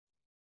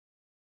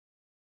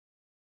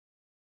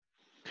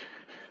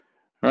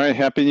All right,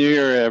 Happy New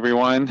Year,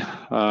 everyone.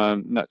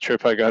 Not sure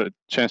if I got a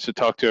chance to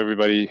talk to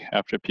everybody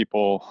after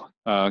people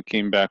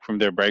came back from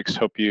their breaks.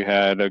 Hope you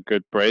had a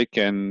good break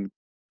and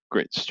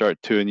great start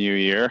to a new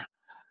year.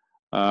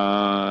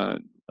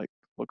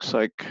 Looks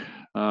like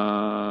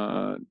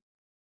I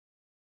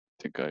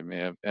think I may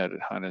have added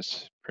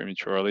Hannes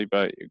prematurely,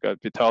 but you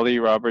got Vitali,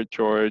 Robert,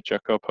 George,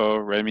 Jacopo,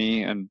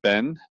 Remy, and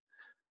Ben.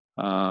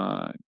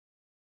 Yeah,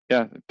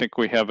 I think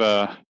we have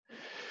a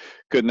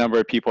good number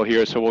of people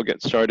here, so we'll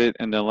get started.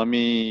 And then let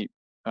me,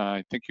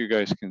 I think you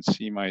guys can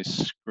see my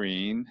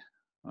screen,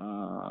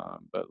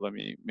 but let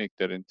me make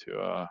that into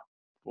a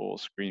full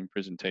screen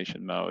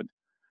presentation mode.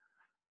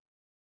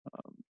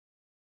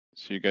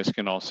 So you guys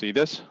can all see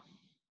this.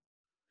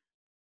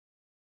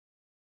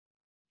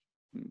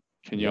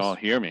 Can you all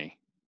hear me?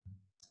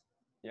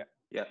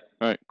 Yeah.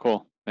 All right,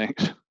 cool,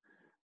 thanks.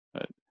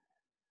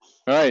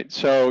 All right,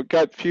 so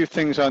got a few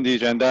things on the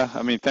agenda.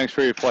 I mean, thanks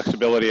for your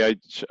flexibility.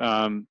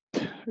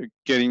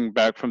 Getting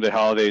back from the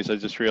holidays, I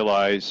just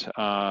realized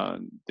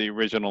the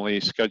originally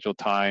scheduled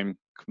time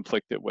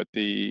conflicted with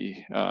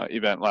the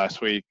event last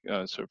week,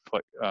 so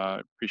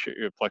appreciate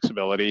your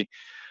flexibility.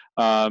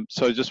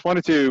 So just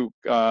wanted to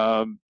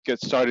get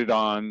started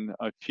on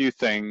a few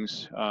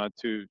things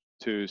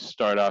to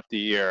start off the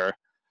year.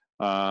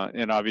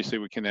 And obviously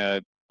we can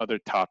add other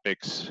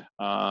topics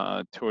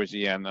towards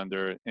the end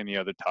under any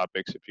other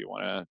topics if you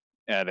want to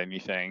add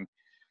anything.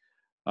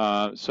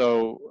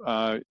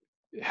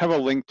 Have a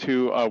link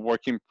to a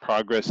work in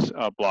progress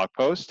blog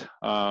post.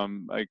 A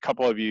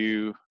couple of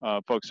you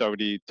folks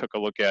already took a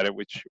look at it,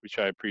 which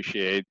I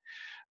appreciate.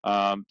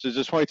 So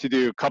just wanted to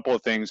do a couple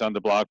of things on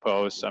the blog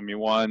post. I mean,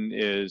 one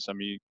is, I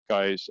mean,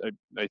 guys,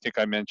 I think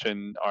I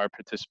mentioned our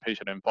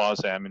participation in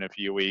FOSDEM in a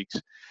few weeks.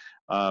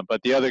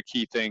 But the other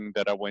key thing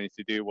that I wanted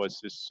to do was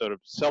to sort of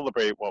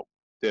celebrate what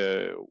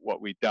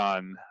we've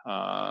done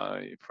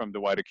from the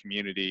wider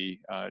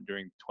community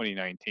during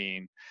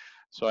 2019.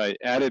 So I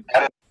added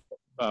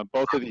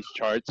both of these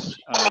charts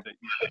that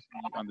you can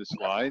see on the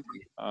slide.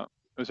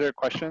 Was there a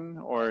question,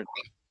 or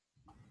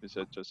is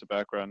it just a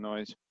background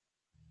noise?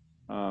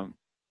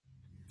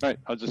 Right,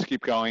 I'll just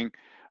keep going.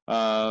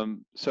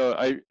 So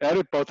I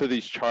added both of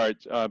these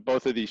charts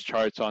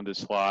on the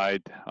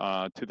slide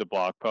to the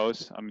blog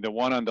post. I mean, the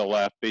one on the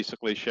left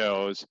basically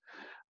shows,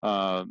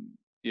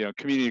 you know,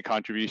 community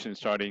contributions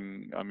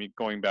starting, I mean,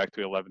 going back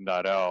to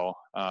 11.0.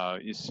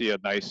 You see a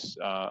nice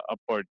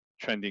upward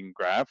trending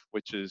graph,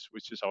 which is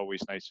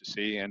always nice to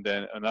see. And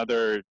then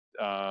another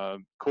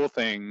cool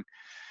thing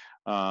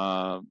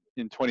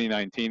in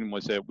 2019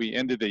 was that we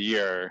ended the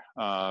year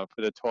for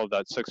the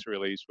 12.6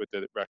 release with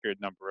the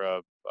record number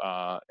of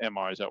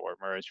MRs that were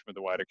merged from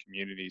the wider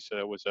community. So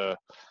it was a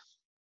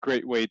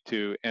great way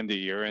to end the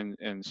year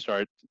and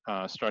start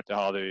the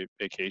holiday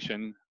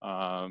vacation.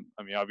 I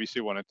mean, obviously,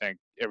 want to thank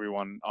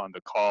everyone on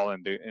the call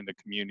and the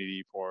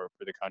community for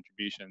the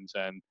contributions,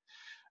 and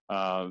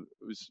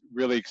was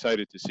really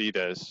excited to see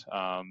this.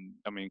 I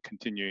mean,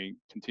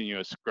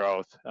 continuous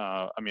growth.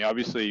 I mean,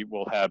 obviously,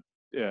 we'll have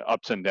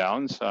ups and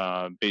downs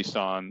based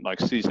on like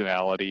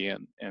seasonality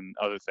and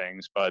other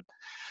things, but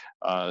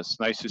it's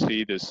nice to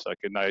see this like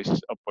a nice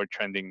upward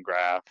trending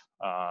graph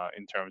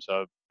in terms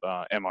of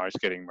MRs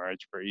getting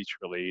merged for each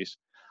release.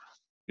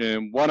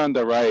 And one on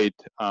the right,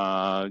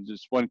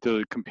 just wanted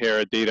to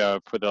compare data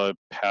for the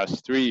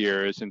past 3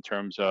 years in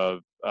terms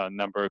of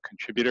number of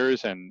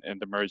contributors and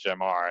the merged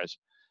MRs.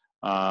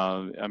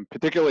 I'm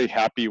particularly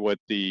happy with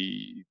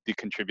the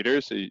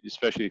contributors,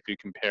 especially if you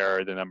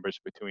compare the numbers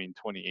between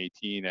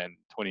 2018 and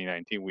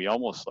 2019. We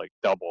almost like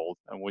doubled,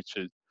 which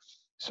is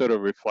sort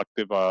of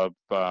reflective of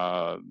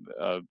the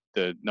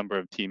number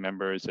of team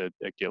members at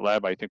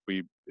GitLab. I think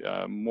we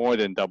more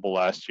than doubled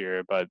last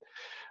year, but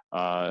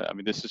I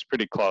mean, this is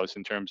pretty close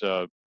in terms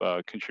of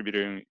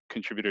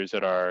contributors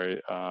that are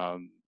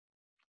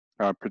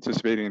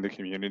participating in the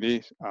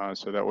community.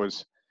 So that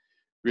was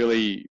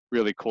really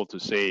cool to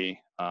see.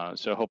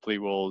 So hopefully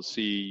we'll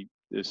see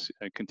this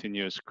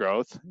continuous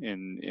growth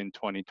in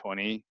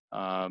 2020.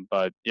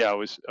 But yeah, I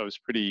was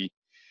pretty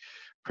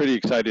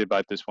excited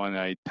about this one.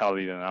 I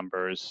tallied the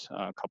numbers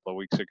a couple of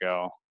weeks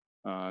ago.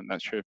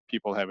 Not sure if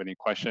people have any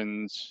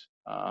questions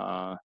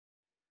or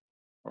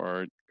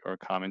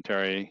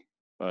commentary,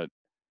 but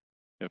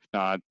if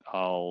not,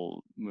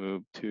 I'll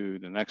move to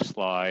the next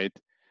slide.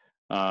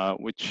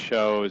 Which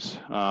shows,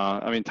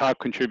 I mean, top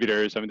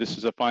contributors. I mean, this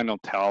is a final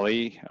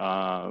tally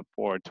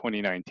for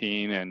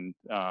 2019, and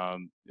I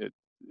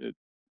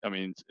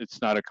mean,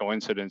 it's not a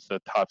coincidence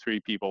that top 3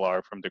 people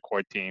are from the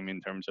core team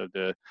in terms of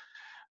the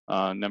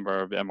number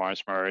of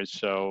MRs merged.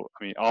 So,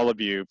 I mean, all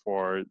of you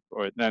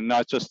and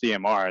not just the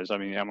MRs. I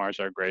mean, MRs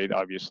are great,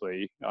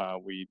 obviously.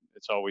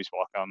 It's always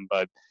welcome,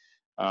 but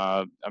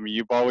I mean,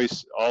 you've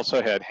always also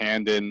had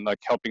hand in like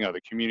helping other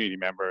community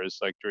members,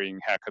 like during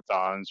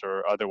hackathons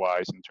or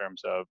otherwise, in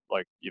terms of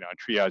like, you know,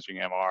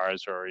 triaging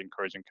MRs or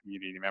encouraging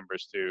community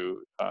members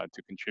to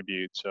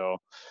contribute. So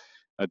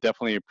I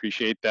definitely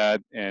appreciate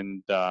that.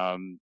 And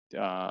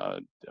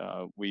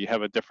we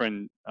have a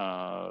different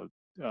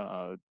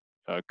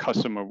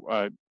customer,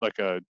 like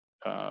a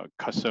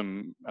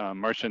custom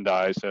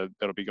merchandise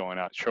that'll be going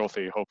out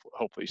shortly,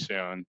 hopefully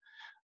soon.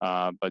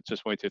 But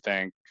just want to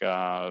thank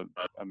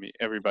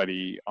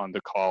everybody on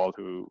the call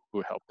who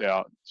helped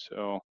out.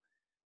 So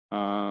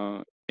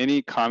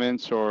any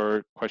comments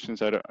or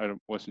questions? I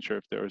wasn't sure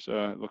if there was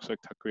it looks like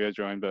Takuya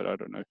joined, but I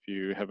don't know if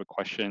you have a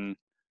question.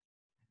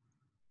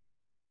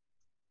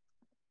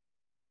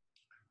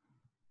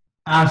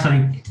 I'm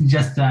sorry,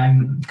 just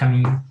I'm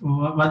coming.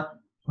 What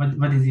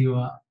is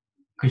your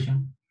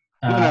question?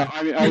 No,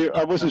 I mean,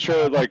 I wasn't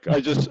sure. Like,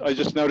 I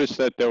just noticed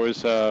that there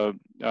was I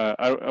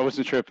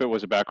wasn't sure if it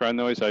was a background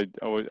noise. I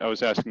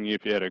was asking you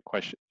if you had a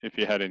question, if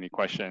you had any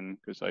question,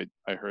 because I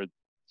heard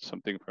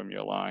something from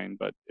your line,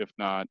 but if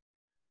not.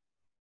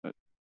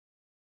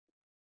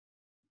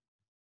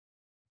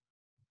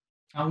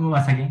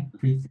 Once again,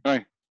 please. All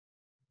right,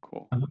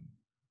 cool.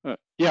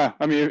 Yeah,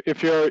 I mean,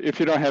 if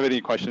you don't have any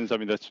questions, I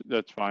mean,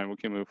 that's fine. We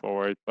can move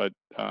forward. But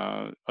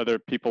other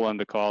people on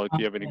the call, if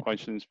you have any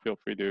questions, feel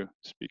free to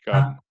speak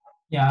up.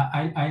 Yeah,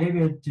 I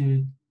reviewed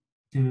to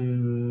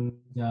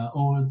the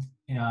old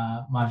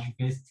merge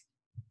request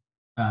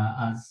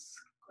as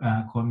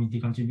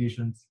community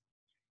contributions.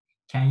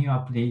 Can you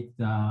update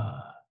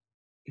the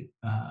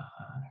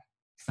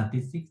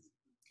statistics?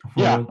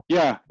 Yeah.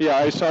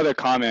 I saw the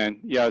comment.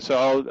 Yeah,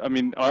 so I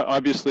mean,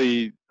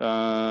 obviously,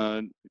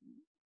 let's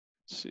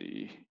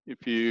see,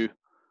 if you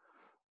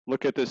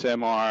look at this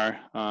MR,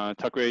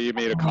 Takuya, you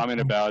made a comment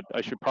about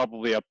I should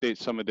probably update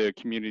some of the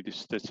community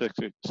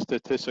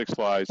statistics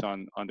slides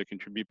on the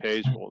contribute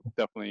page. We'll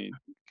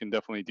can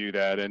definitely do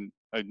that, and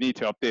I need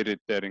to update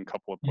that in a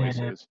couple of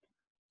places.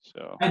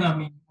 So I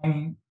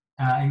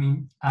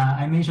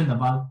mentioned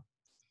about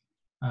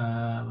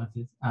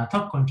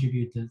top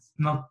contributors,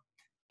 not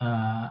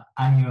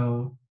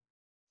annual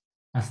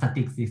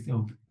statistics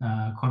of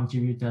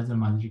contributors and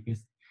merge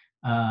requests.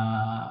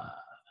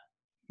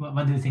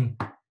 What do you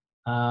think?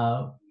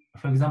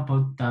 For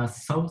example, the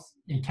source.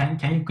 Can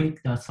you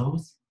click the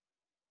source?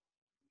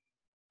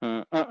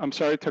 I'm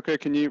sorry, Takuya,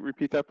 can you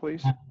repeat that,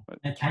 please?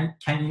 Can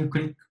you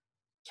click?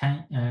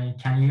 Can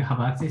you have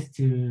access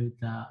to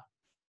the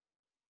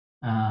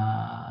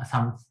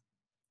some?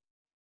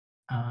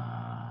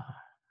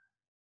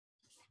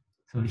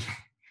 Sorry,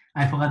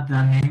 I forgot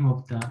the name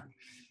of the.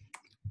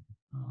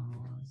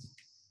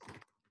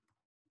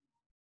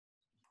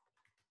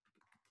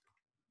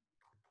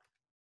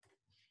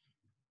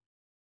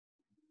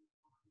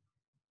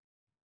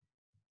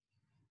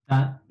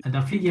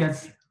 The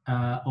figures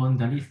on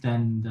the list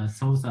and the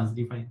source are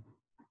different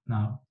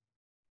now.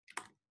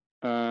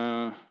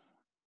 I'm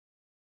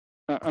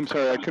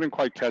sorry, I couldn't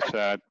quite catch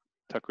that,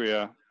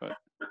 Takuya, but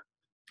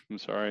I'm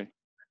sorry.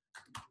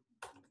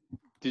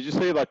 Did you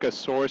say like a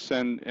source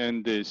and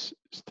the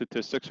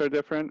statistics are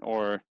different,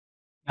 or?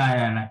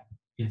 Right.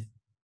 Yes.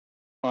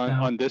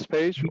 On this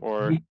page,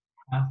 or?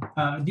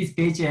 This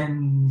page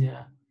and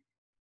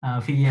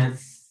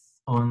figures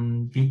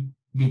on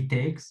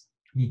bitake.io.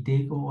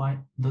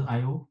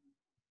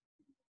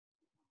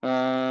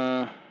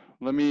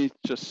 Let me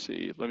just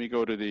see. Let me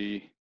go to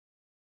the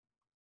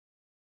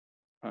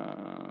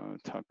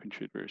top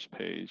contributors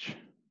page.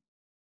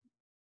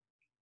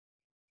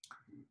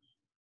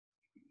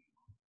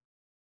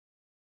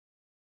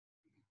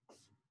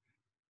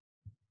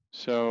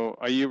 So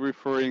are you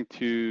referring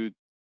to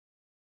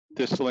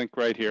this link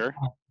right here?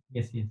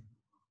 Yes.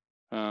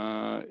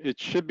 It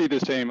should be the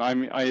same.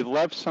 I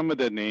left some of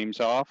the names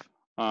off.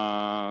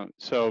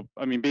 So,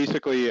 I mean,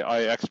 basically,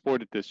 I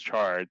exported this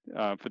chart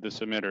for the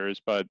submitters,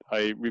 but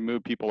I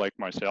removed people like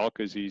Marcel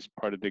because he's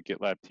part of the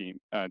GitLab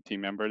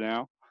team member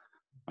now.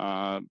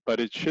 But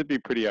it should be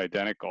pretty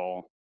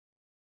identical.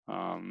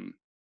 I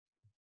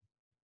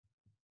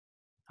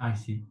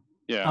see.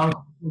 Yeah.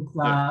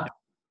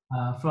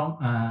 From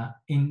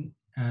in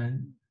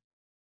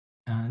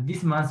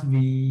this month,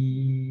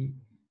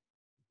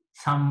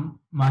 some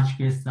merge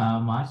requests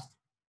are merged,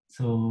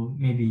 so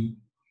maybe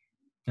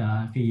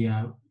the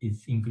figure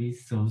is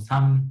increased. So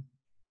some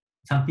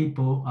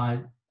people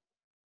are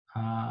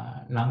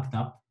ranked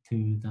up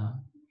to the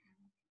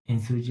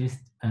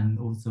enthusiast and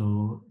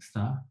also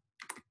star.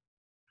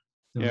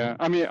 So, yeah,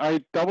 I mean,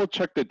 I double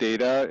checked the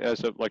data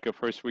as of like the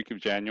first week of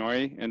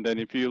January. And then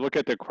if you look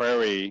at the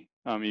query,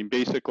 I mean,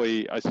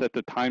 basically I set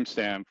the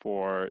timestamp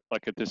for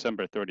like a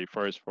December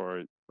 31st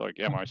for like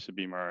MRs to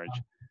be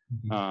merged.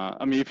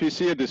 I mean, if you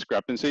see a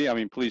discrepancy, I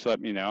mean, please let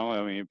me know.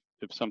 I mean,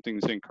 if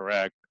something's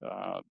incorrect,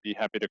 be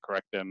happy to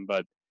correct them.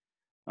 But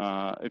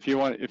if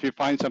you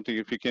find something,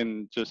 if you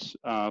can just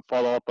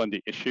follow up on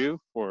the issue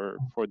for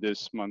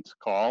this month's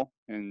call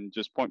and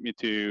just point me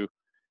to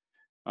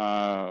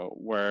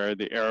where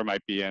the error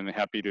might be, and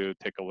happy to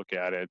take a look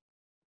at it.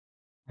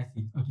 I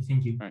see. Okay,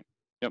 thank you. All right.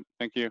 Yep,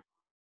 thank you.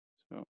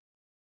 So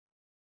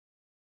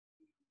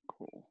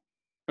cool.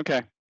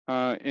 Okay.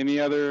 Any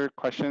other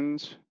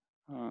questions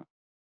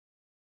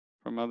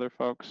from other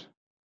folks?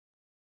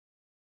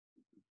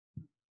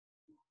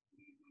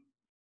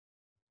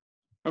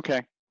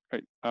 Okay,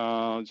 great.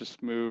 I'll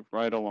just move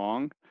right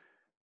along.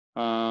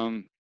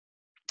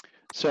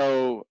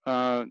 So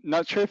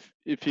not sure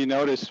if you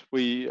noticed,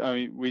 we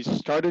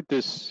started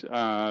this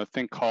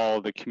thing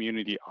called the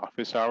community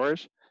office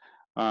hours.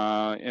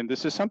 And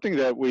this is something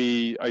that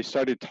I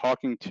started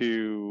talking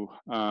to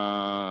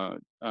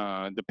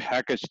the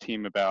package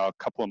team about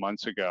a couple of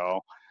months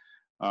ago.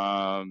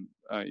 And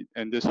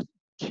this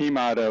came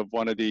out of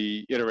one of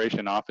the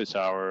iteration office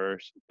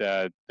hours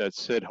that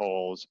Sid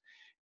holds.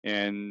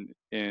 And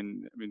I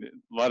mean,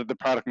 a lot of the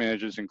product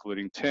managers,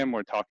 including Tim,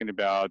 were talking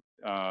about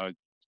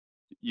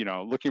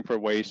looking for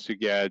ways to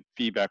get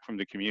feedback from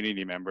the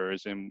community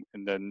members. And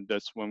then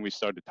that's when we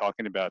started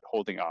talking about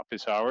holding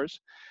office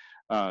hours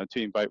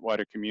to invite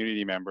wider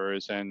community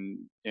members. And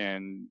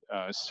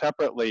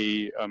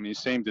separately, I mean,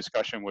 same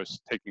discussion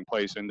was taking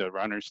place in the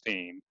runners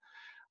team.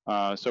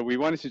 So we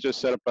wanted to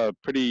just set up a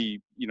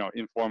pretty,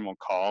 informal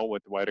call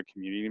with wider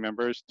community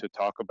members to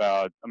talk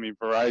about, I mean,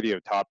 variety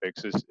of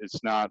topics.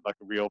 It's not like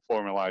a real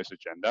formalized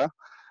agenda.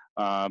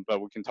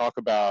 But we can talk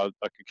about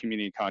like the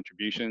community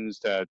contributions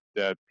that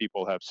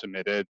people have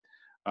submitted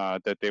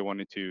that they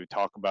wanted to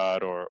talk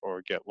about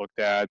or get looked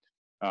at,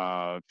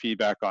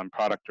 feedback on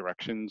product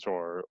directions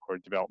or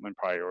development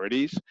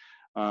priorities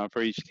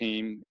for each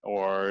team.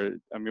 Or,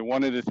 I mean,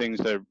 one of the things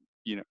that,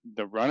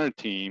 the runner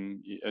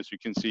team, as you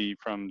can see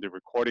from the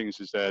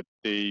recordings, is that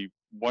they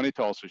wanted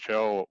to also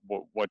show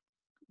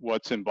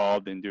what's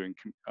involved in doing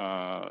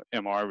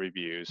MR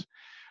reviews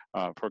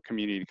for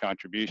community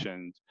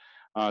contributions.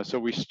 So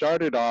we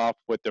started off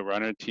with the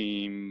runner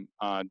team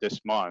this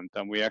month,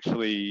 and we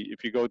actually,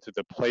 if you go to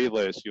the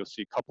playlist, you'll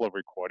see a couple of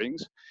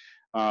recordings.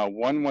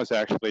 One was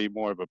actually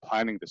more of a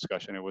planning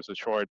discussion. It was a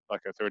short,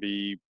 like a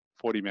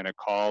 40-minute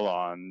call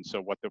on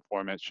what the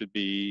format should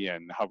be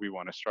and how we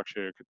want to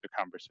structure the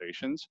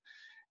conversations.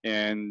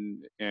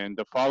 And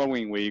the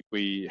following week,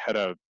 we had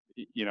the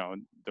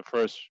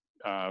first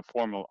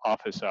formal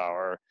office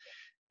hour.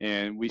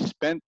 And we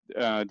spent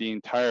the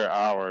entire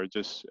hour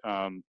just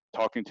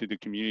talking to the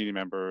community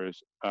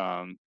members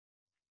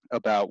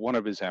about one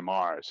of his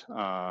MRs.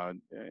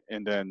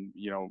 And then,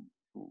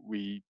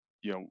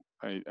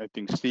 I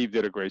think Steve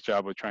did a great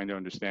job of trying to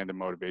understand the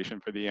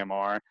motivation for the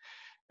MR,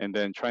 and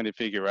then trying to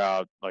figure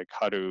out like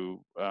how to,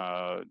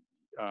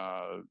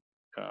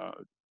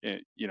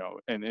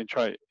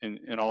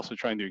 and also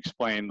trying to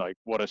explain like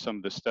what are some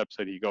of the steps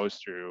that he goes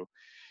through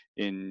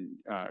in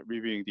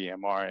reviewing the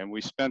MR. And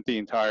we spent the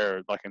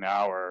entire like an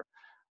hour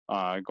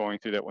going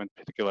through that one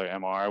particular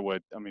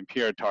MR.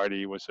 Pierre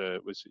Tardy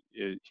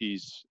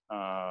he's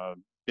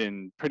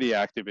been pretty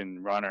active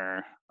in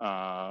Runner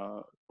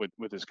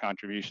with his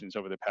contributions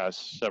over the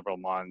past several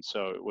months.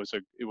 So it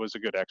was a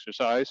good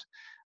exercise.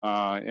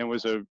 It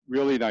was a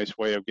really nice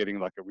way of getting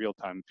like a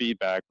real-time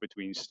feedback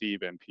between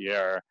Steve and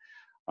Pierre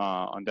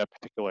on that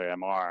particular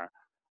MR.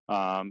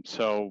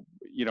 So,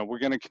 we're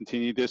going to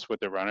continue this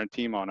with the runner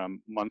team on a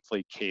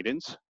monthly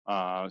cadence.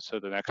 So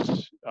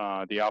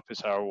the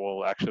office hour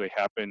will actually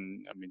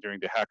happen, during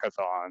the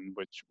hackathon,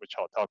 which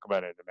I'll talk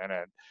about in a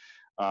minute.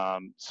 I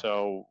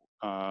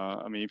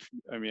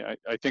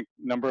think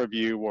a number of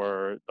you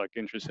were like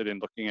interested in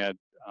looking at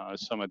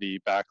some of the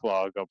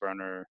backlog of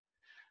runner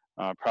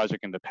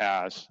project in the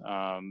past.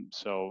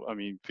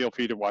 Feel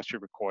free to watch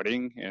your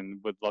recording,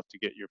 and would love to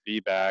get your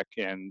feedback.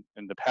 And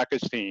the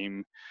package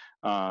team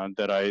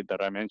that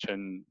I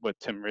mentioned with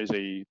Tim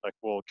Rizzi, like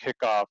we'll kick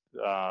off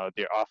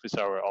the office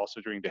hour also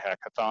during the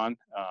hackathon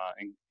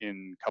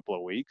in a couple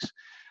of weeks.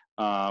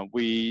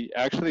 We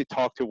actually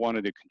talked to one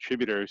of the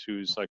contributors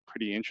who's like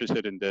pretty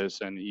interested in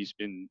this, and he's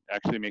been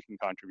actually making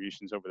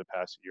contributions over the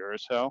past year or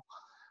so.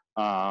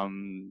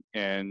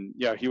 And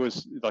yeah, he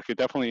was like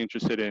definitely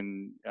interested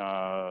in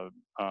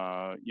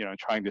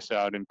trying this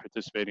out and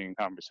participating in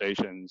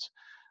conversations.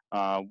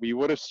 We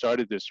would have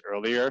started this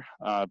earlier,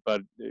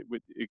 but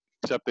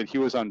except that he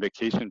was on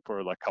vacation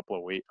for like a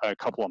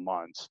couple of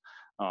months,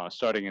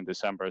 starting in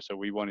December. So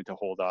we wanted to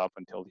hold off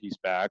until he's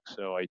back.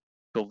 So I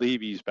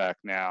believe he's back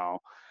now,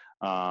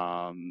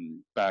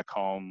 back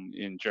home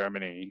in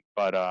Germany.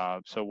 But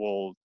so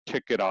we'll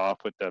kick it off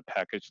with the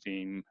package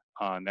team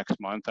next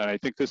month. And I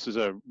think this is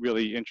a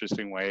really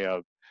interesting way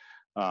of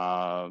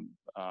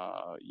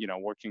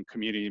working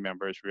community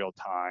members real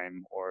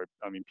time, or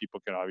people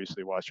can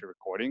obviously watch the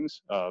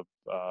recordings of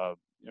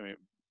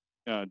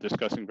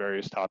discussing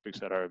various topics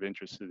that are of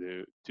interest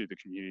to the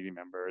community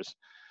members.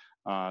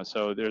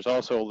 So there's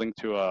also a link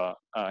to a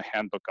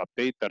handbook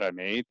update that I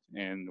made,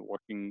 and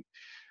waiting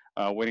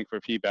for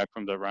feedback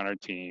from the runner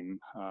team.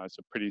 It's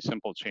a pretty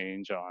simple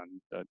change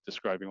on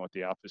describing what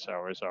the office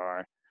hours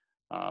are,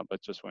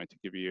 but just wanted to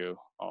give you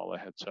all a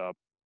heads up.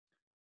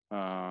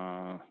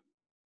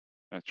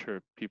 Not sure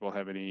if people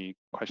have any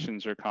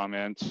questions or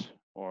comments,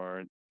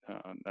 or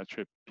not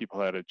sure if people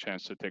had a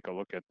chance to take a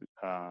look at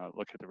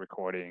the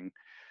recording.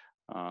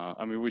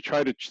 We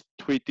try to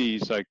tweet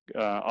these like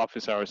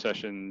office hour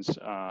sessions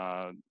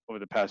over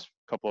the past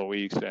couple of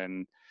weeks,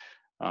 and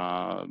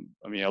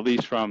at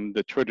least from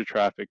the Twitter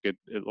traffic, it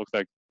looks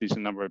like a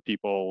decent number of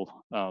people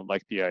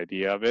like the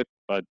idea of it.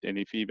 But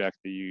any feedback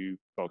that you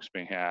folks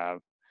may have,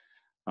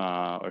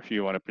 or if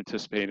you want to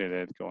participate in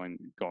it going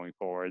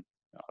forward,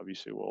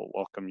 obviously we'll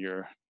welcome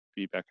your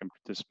feedback and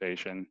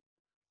participation.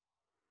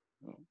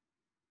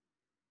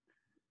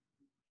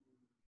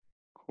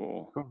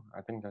 Cool. Cool.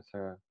 I think that's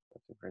a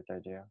great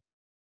idea.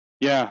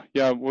 Yeah,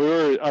 I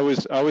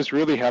was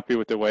really happy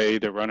with the way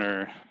the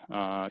runner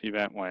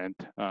event went.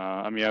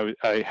 I mean,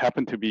 I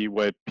happened to be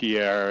with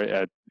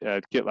Pierre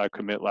at GitLab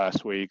commit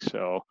last week,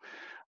 so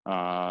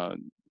I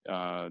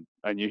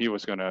knew he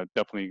was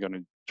definitely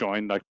gonna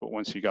join, like, but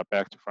once he got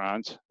back to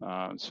France.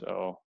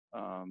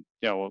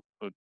 Yeah,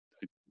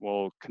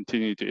 we'll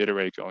continue to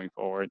iterate going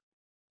forward.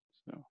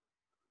 So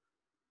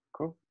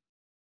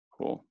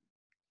cool.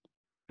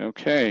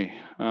 Okay,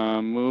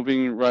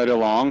 moving right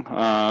along.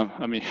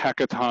 I mean,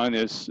 hackathon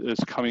is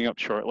coming up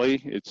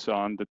shortly. It's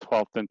on the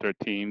 12th and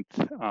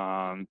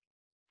 13th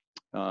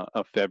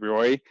of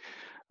February.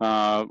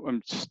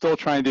 I'm still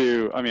trying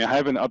to, I mean, I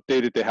haven't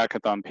updated the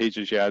hackathon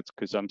pages yet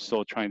because I'm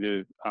still trying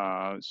to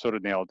sort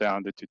of nail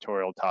down the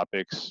tutorial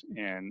topics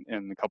and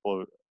a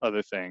couple of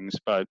other things.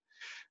 But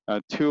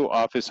 2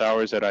 office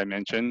hours that I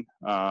mentioned,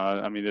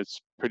 I mean,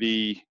 it's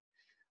pretty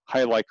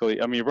high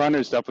likely. I mean, run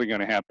is definitely going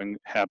to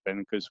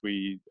happen because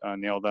we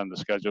nailed down the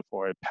schedule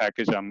for it.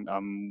 Package,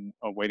 I'm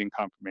awaiting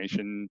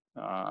confirmation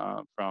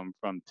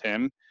from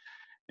Tim,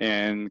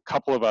 and a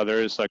couple of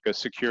others like a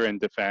secure and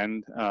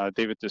defend.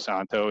 David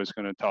DeSanto is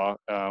going to talk.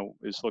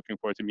 Is looking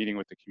forward to meeting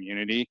with the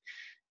community.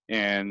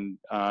 And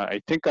I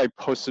think I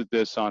posted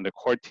this on the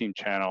core team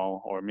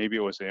channel, or maybe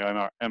it was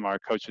the MR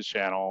coaches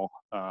channel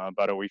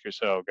about a week or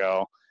so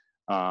ago.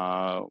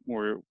 I'm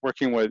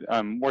working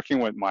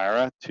with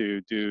Myra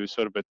to do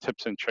sort of a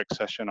tips and tricks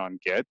session on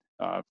Git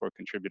for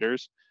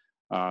contributors.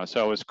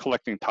 So I was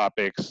collecting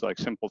topics like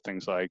simple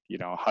things like, you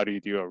know, how do you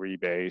do a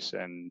rebase,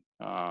 and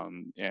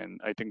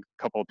I think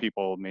a couple of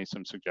people made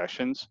some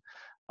suggestions.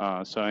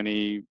 So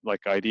any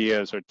like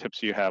ideas or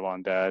tips you have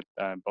on that,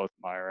 both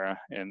Myra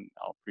and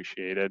I'll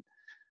appreciate it.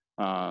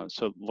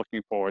 So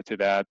looking forward to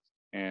that,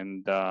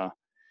 and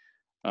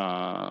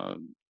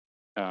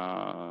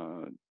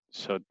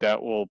so that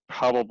will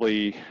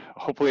probably,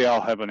 hopefully I'll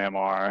have an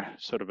MR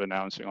sort of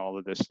announcing all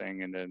of this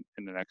thing in the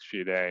next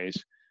few days.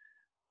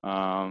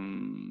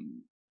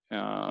 And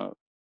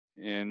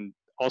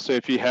also,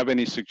 if you have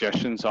any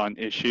suggestions on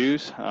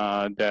issues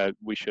that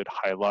we should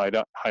highlight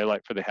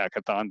for the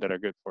hackathon that are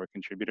good for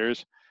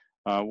contributors.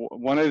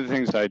 One of the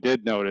things I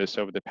did notice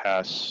over the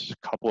past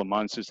couple of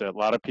months is that a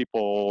lot of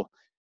people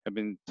have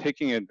been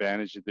taking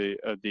advantage of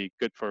the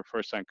good for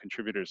first-time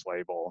contributors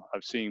label.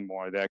 I'm seeing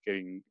more of that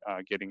getting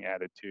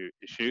added to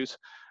issues.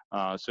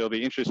 So it'll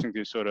be interesting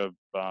to sort of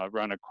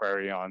run a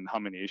query on how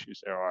many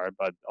issues there are,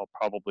 but I'll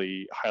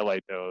probably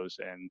highlight those.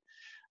 And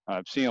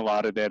I've seen a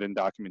lot of that in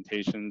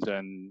documentations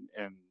and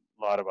a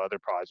lot of other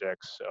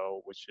projects,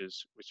 so which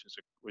is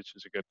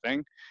a good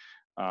thing.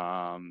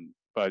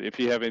 But if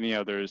you have any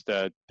others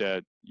that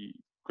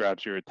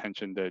grabs your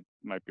attention that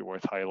might be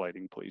worth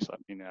highlighting, please let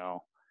me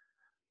know.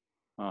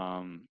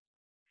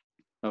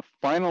 A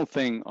final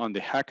thing on the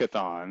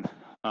hackathon.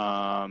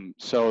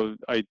 So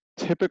I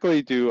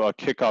typically do a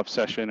kickoff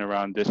session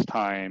around this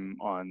time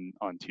on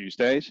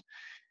Tuesdays,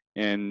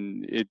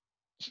 and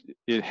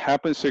it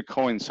happens to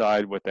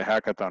coincide with the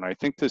hackathon. I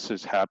think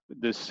this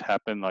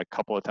happened like a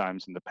couple of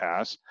times in the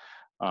past,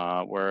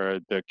 where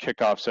the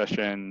kickoff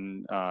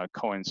session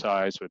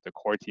coincides with the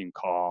core team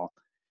call.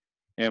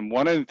 And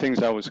one of the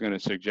things I was going to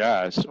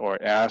suggest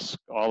or ask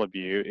all of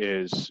you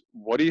is,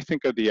 what do you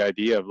think of the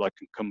idea of like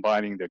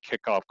combining the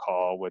kickoff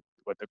call with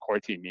the core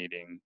team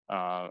meeting?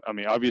 I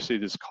mean, obviously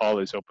this call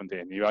is open to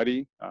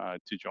anybody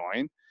to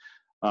join.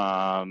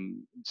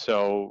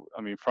 So,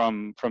 I mean,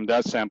 from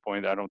that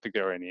standpoint, I don't think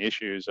there are any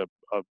issues of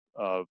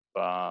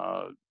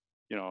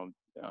you know,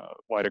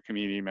 wider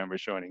community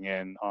members joining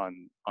in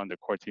on the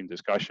core team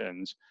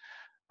discussions.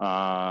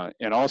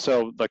 And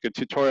also, like a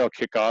tutorial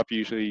kickoff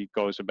usually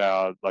goes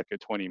about like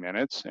 20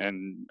 minutes.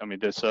 And I mean,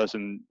 this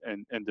doesn't,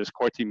 and this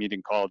core team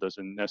meeting call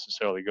doesn't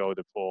necessarily go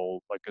the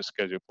full, like a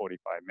scheduled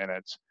 45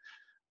 minutes.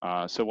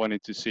 So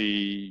wanted to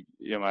see,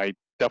 you know, I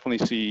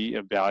definitely see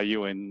a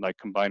value in like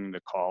combining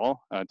the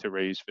call to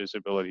raise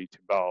visibility to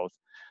both,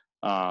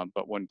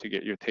 but wanted to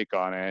get your take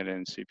on it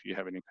and see if you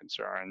have any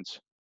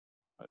concerns.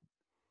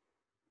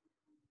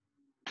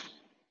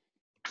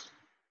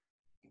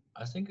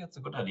 I think it's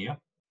a good idea.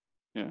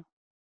 Yeah.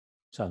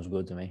 Sounds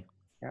good to me.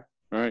 Yeah.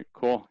 All right,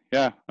 cool.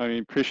 Yeah, I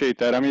mean, appreciate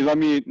that. I mean, let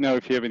me know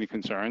if you have any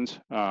concerns.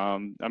 I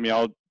mean,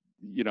 I'll,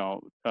 you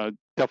know,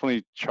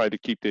 definitely try to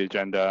keep the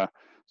agenda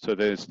so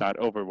that it's not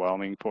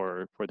overwhelming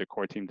for the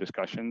core team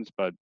discussions.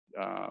 But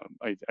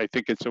I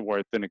think it's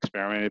worth an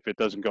experiment. If it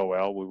doesn't go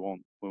well, we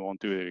won't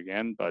do it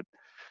again. But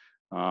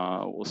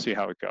we'll see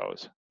how it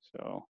goes.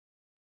 So.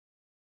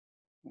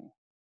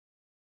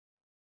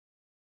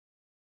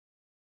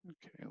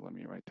 Okay, let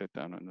me write that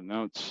down on the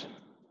notes.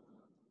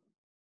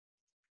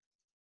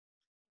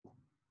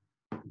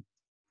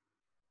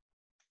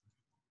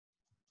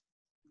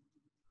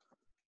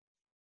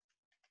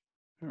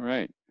 All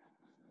right.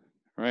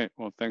 All right.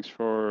 Well, thanks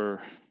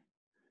for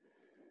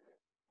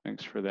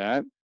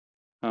that.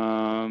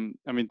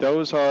 I mean,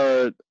 those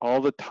are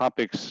all the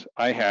topics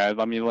I had.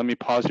 Let me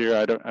pause here.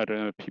 I don't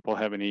know if people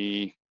have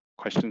any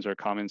questions or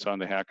comments on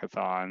the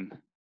hackathon.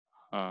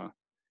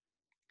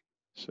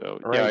 So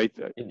Right.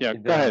 yeah,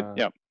 go ahead.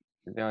 Yeah.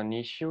 Is there an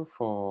issue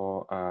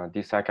for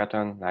this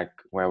hackathon, like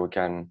where we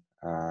can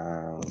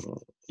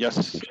Yes,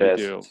 I suggest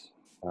do.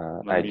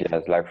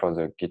 ideas, like for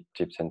the Git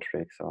tips and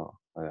tricks or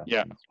other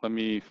Yeah, things? let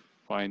me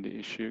find the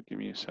issue. Give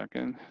me a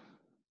second.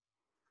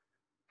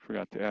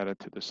 Forgot to add it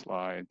to the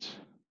slides.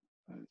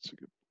 That's a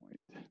good point.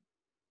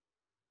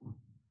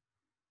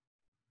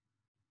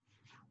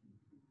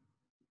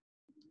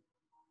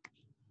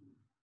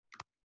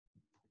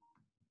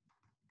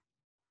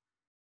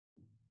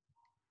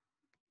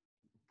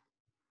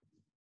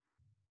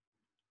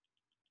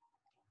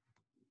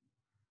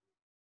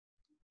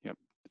 Yep,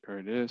 there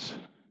it is.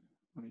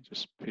 Let me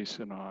just paste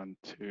it on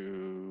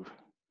to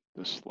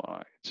the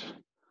slides.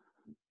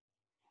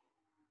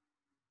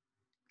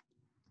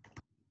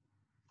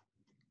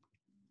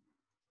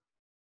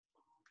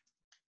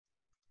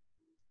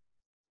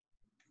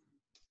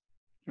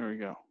 There we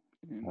go.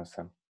 And,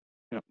 Awesome.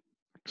 yep.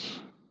 Thanks.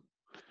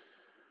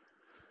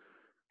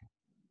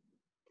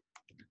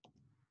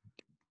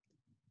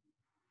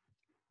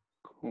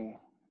 Cool.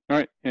 All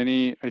right.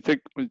 I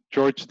think,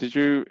 George,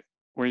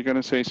 were you going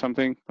to say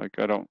something? Like,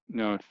 I don't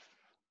know if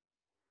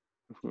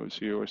it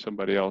was you or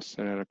somebody else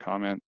that had a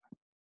comment.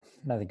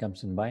 Nothing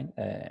comes in mind.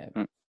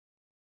 All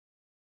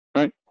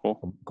right,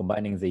 cool.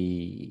 Combining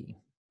the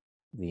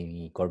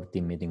core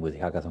team meeting with the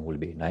hackathon will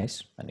be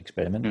nice. An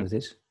experiment with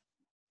this.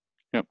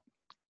 Yep.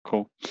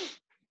 Cool.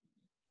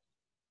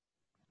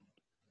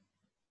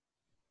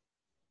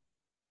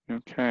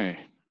 Okay.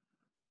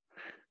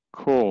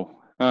 Cool.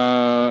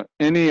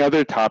 Any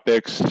other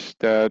topics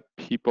that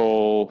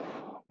people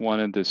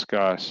want to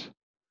discuss?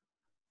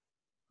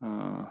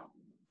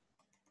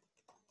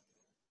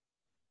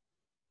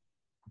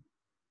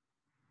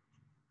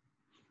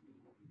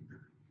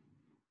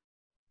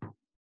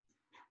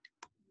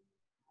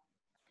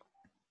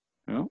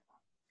 No?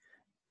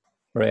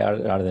 Ray,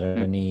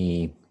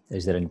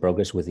 is there any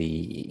progress with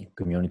the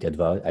community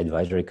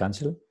advisory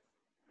council?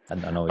 I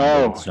know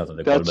it's not on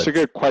the call, that's but a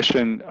good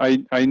question.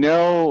 I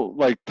know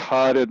like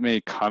Todd had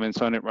made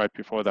comments on it right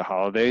before the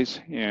holidays,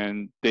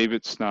 and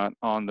David's not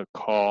on the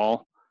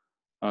call.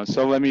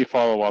 So let me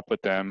follow up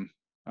with them.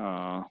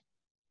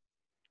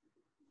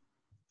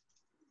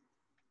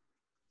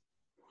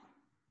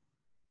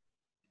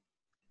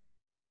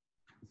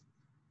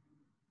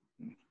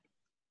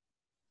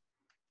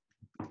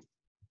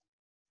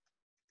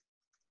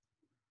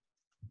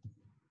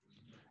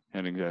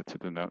 Adding that to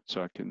the note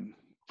so I can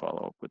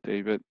follow up with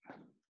David.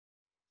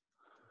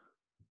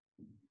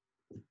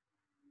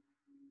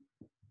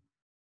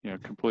 Yeah,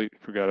 completely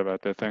forgot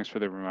about that. Thanks for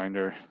the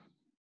reminder,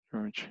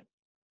 George.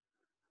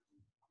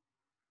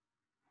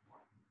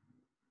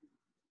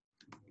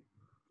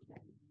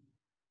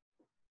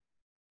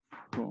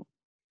 Cool.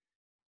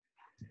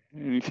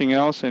 Anything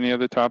else? Any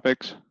other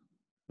topics?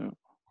 No. All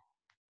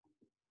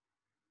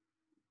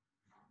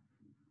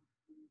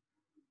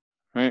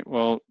right.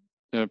 Well,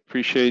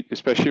 appreciate,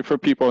 especially for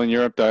people in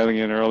Europe, dialing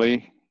in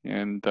early,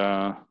 and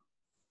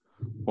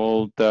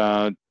we'll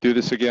do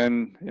this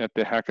again at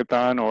the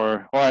hackathon.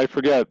 Or I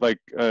forget. Like,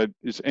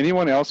 is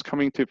anyone else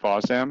coming to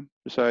FOSDEM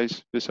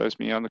besides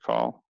me on the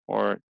call?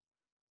 Or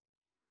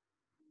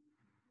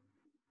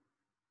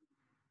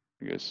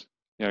I guess.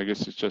 Yeah, I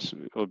guess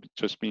it'll be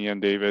just me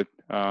and David.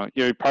 Yeah,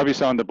 you probably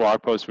saw on the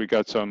blog post we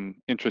got some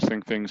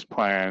interesting things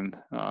planned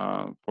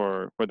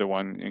for the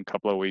one in a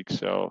couple of weeks.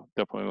 So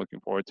definitely looking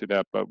forward to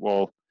that. But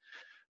we'll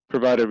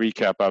provide a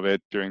recap of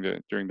it during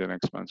the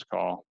next month's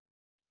call.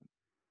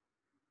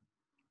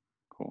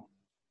 Cool.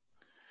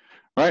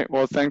 All right.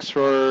 Well, thanks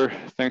for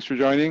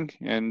joining,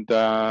 and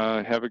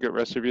have a good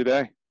rest of your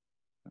day.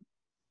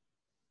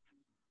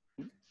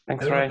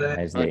 Thanks, Ray.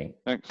 nice day.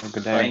 Thanks. Have a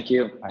good day. Thank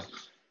you. Bye.